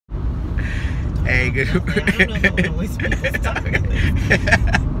good. I don't know if I want to waste people's time.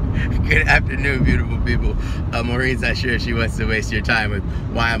 Good afternoon, beautiful people. Maureen's not sure if she wants to waste your time with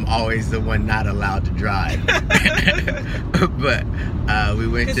why I'm always the one not allowed to drive. But we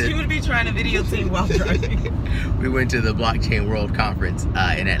went to... Because you would be trying to videotape while driving. We went to the Blockchain World Conference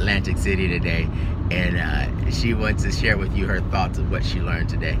in Atlantic City today, and she wants to share with you her thoughts of what she learned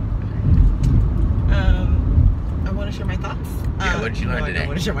today. I want to share my thoughts. Yeah, what did you learn today? I don't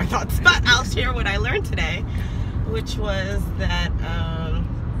want to share my thoughts, but I'll share what I learned today, which was that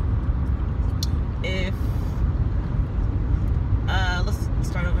let's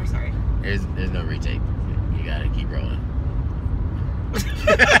start over. Sorry. There's no retake. You gotta keep rolling.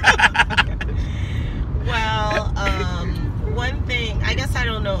 Well, one thing, I guess I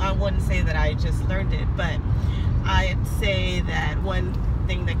don't know, I wouldn't say that I just learned it, but I'd say that one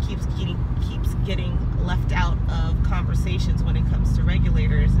thing that keeps getting left out of conversations when it comes to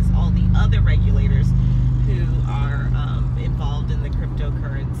regulators is all the other regulators who are involved in the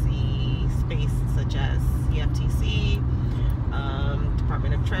cryptocurrency space, such as CFTC,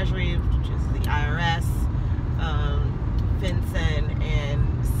 Department of Treasury, which is the IRS, FinCEN,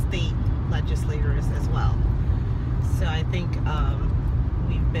 and state legislators as well. So I think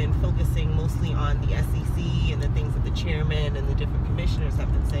we've been focusing mostly on the SEC and the things that the chairman and the different commissioners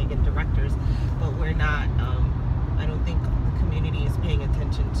have been saying and directors, but we're not, I don't think the community is paying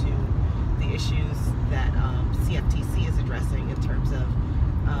attention to the issues that CFTC is addressing in terms of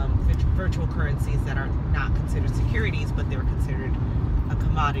virtual currencies that are not considered securities, but they're considered a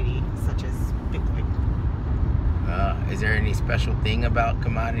commodity, such as Bitcoin. Is there any special thing about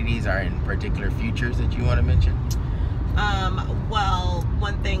commodities or in particular futures that you want to mention? Well,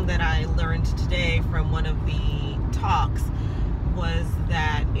 one thing that I learned today from one of the talks was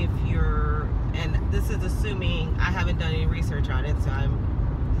that if you're, and this is assuming, I haven't done any research on it, so I'm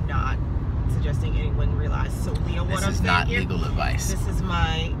not suggesting anyone relies solely on what I'm saying here. This is not legal advice. This is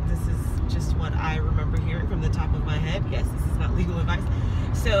just what I remember hearing from the top of my head. Yes, this is not legal advice.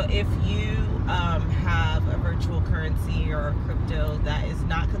 So if you have a virtual currency or a crypto that is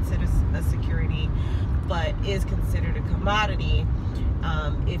not considered a security but is considered a commodity,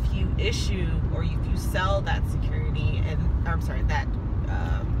 if you issue or if you sell that security and that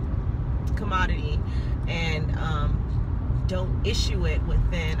commodity and don't issue it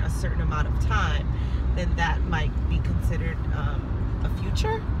within a certain amount of time, then that might be considered a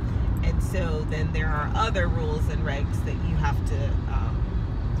future. And so then there are other rules and regs that you have to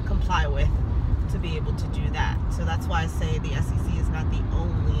comply with to be able to do that. So that's why I say the SEC is not the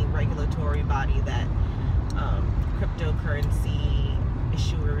only regulatory body that cryptocurrency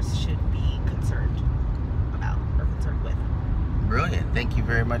issuers should be concerned about or concerned with. Brilliant. Thank you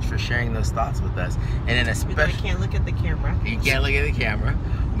very much for sharing those thoughts with us. And in a special... I can't look at the camera. You can't look at the camera.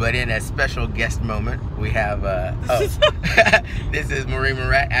 But in a special guest moment, we have... this is Maureen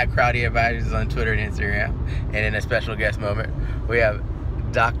Murat at Crowdy Advisors on Twitter and Instagram. And in a special guest moment, we have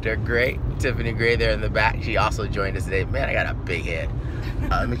Dr. Gray, Tiffany Gray there in the back. She also joined us today. Man, I got a big head.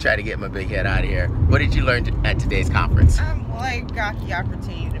 Let me try to get my big head out of here. What did you learn at today's conference? Well, I got the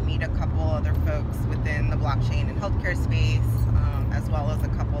opportunity to meet a couple other folks within the blockchain and healthcare space, as well as a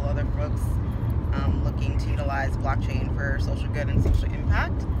couple other folks looking to utilize blockchain for social good and social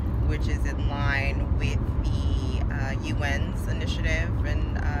impact, which is in line with the UN's initiative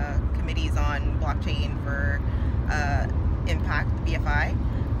and committees on blockchain for impact, BFI,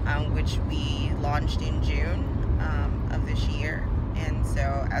 which we launched in June of this year. And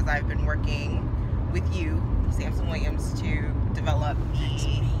so as I've been working with you, Samson Williams, to develop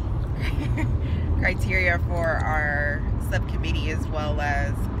the criteria for our subcommittee as well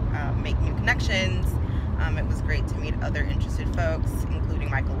as make new connections, it was great to meet other interested folks, including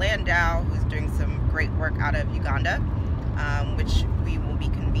Michael Landau, who's doing some great work out of Uganda, which we will be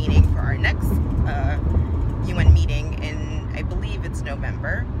convening for our next UN meeting in, I believe it's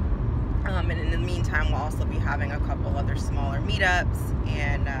November. And in the meantime, we'll also be having a couple other smaller meetups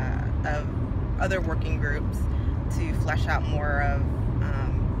and of other working groups to flesh out more of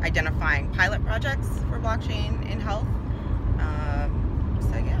identifying pilot projects for blockchain in health.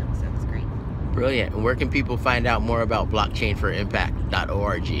 So yeah, so it was great. Brilliant. And where can people find out more about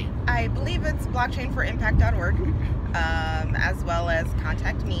blockchainforimpact.org? I believe it's blockchainforimpact.org, as well as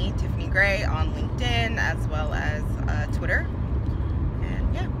contact me, Tiffany Gray, on LinkedIn, as well as Twitter.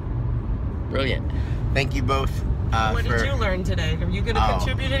 And yeah. Brilliant. Thank you both. What did you learn today? Are you going to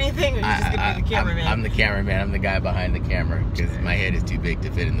contribute anything, or are you just going to be the cameraman? I'm the cameraman. I'm the guy behind the camera because my head is too big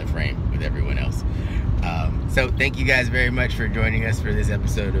to fit in the frame with everyone else. So thank you guys very much for joining us for this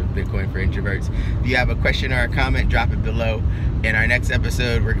episode of Bitcoin for Introverts. If you have a question or a comment, drop it below. In our next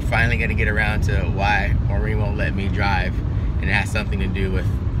episode, we're finally going to get around to why Maureen won't let me drive, and it has something to do with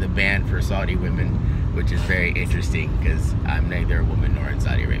the ban for Saudi women, which is very interesting because I'm neither a woman nor in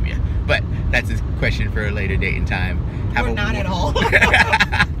Saudi Arabia. But that's a question for a later date and time. Not at all.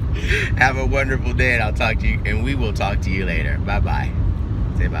 Have a wonderful day, and I'll talk to you, and we will talk to you later. Bye bye.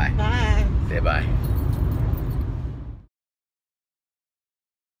 Say bye. Bye. Say bye.